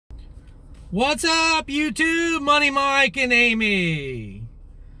What's up, YouTube? Money Mike and Amy.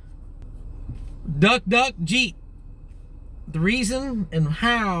 Duck Duck Jeep. The reason and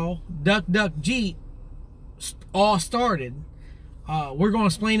how Duck Duck Jeep all started, we're going to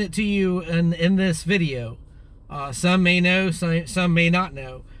explain it to you in this video. Some may know, some may not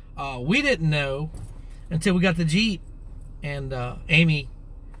know. We didn't know until we got the Jeep, and Amy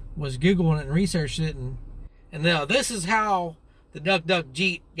was Googling it and researched it, and now this is how the Duck Duck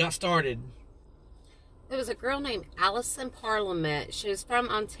Jeep got started. There was a girl named Allison Parliament. She was from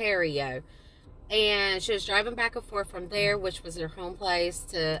Ontario, and she was driving back and forth from there, which was her home place,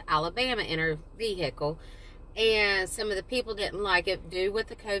 to Alabama in her vehicle. And some of the people didn't like it due with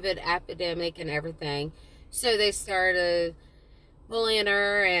the COVID epidemic and everything, so they started bullying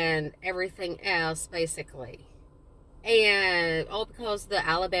her and everything else, basically. And all because of the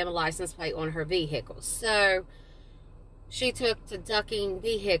Alabama license plate on her vehicle. So she took to ducking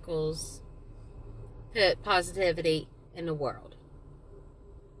vehicles, put positivity in the world.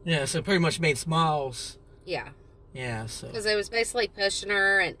 Yeah, so pretty much made smiles. Yeah. Yeah, so. Because it was basically pushing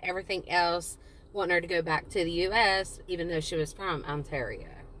her and everything else, wanting her to go back to the U.S., even though she was from Ontario.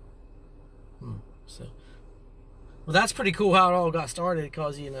 So, well, that's pretty cool how it all got started,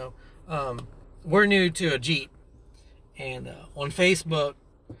 because, you know, we're new to a Jeep. And on Facebook,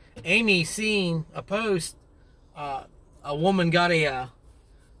 Amy seen a post, a woman got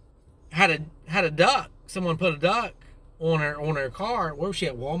had a duck. Someone put a duck on her car. Where was she,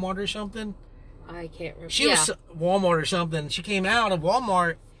 at Walmart or something? I can't remember. She was Walmart or something. She came out of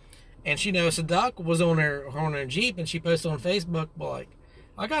Walmart and she noticed a duck was on her Jeep, and she posted on Facebook like,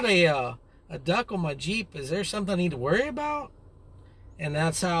 "I got a duck on my Jeep. Is there something I need to worry about?" And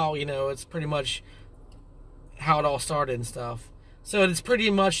that's how, you know, it's pretty much how it all started and stuff. So it's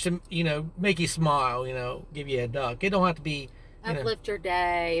pretty much to, you know, make you smile, you know, give you a duck. It don't have to be, uplift your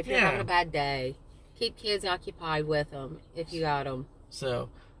day if you're having a bad day. Keep kids occupied with them if you got them. So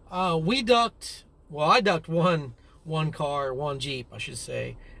we ducked, well, I ducked one Jeep, I should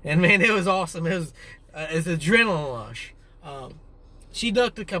say, and man, it was awesome. It was it's adrenaline rush. She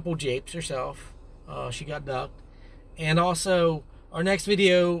ducked a couple Jeeps herself. She got ducked. And also our next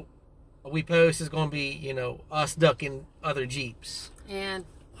video we post is going to be, you know, us ducking other Jeeps. And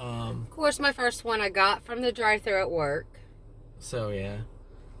of course, my first one I got from the drive-thru at work. So yeah.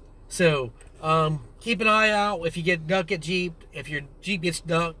 So keep an eye out if you get ducked at Jeep. If your Jeep gets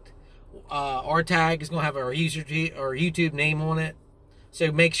ducked, our tag is going to have our YouTube name on it.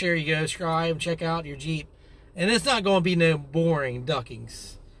 So make sure you go subscribe, check out your Jeep. And it's not going to be no boring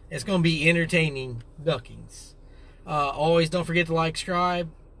duckings. It's going to be entertaining duckings. Always don't forget to like,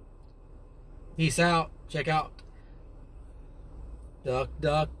 subscribe. Peace out. Check out Duck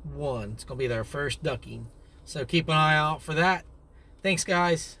Duck 1. It's going to be their first ducking. So keep an eye out for that. Thanks,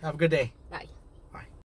 guys. Have a good day.